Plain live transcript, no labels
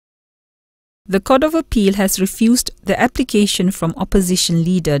The Court of Appeal has refused the application from opposition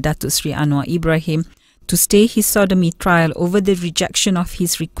leader Datuk Seri Anwar Ibrahim to stay his sodomy trial over the rejection of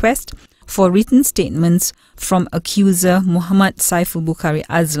his request for written statements from accuser Mohd Saiful Bukhari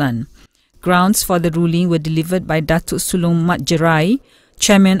Azlan. Grounds for the ruling were delivered by Datuk Sulung Mat Jerai,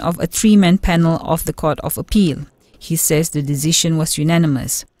 chairman of a three-man panel of the Court of Appeal. He says the decision was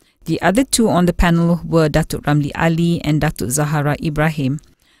unanimous. The other two on the panel were Datuk Ramli Ali and Datuk Zahara Ibrahim.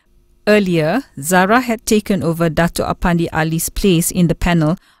 Earlier, Zahra had taken over Datuk Apandi Ali's place in the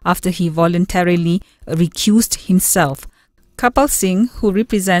panel after he voluntarily recused himself. Kapil Singh, who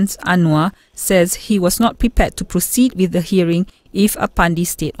represents Anwar, says he was not prepared to proceed with the hearing if Apandi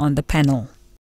stayed on the panel.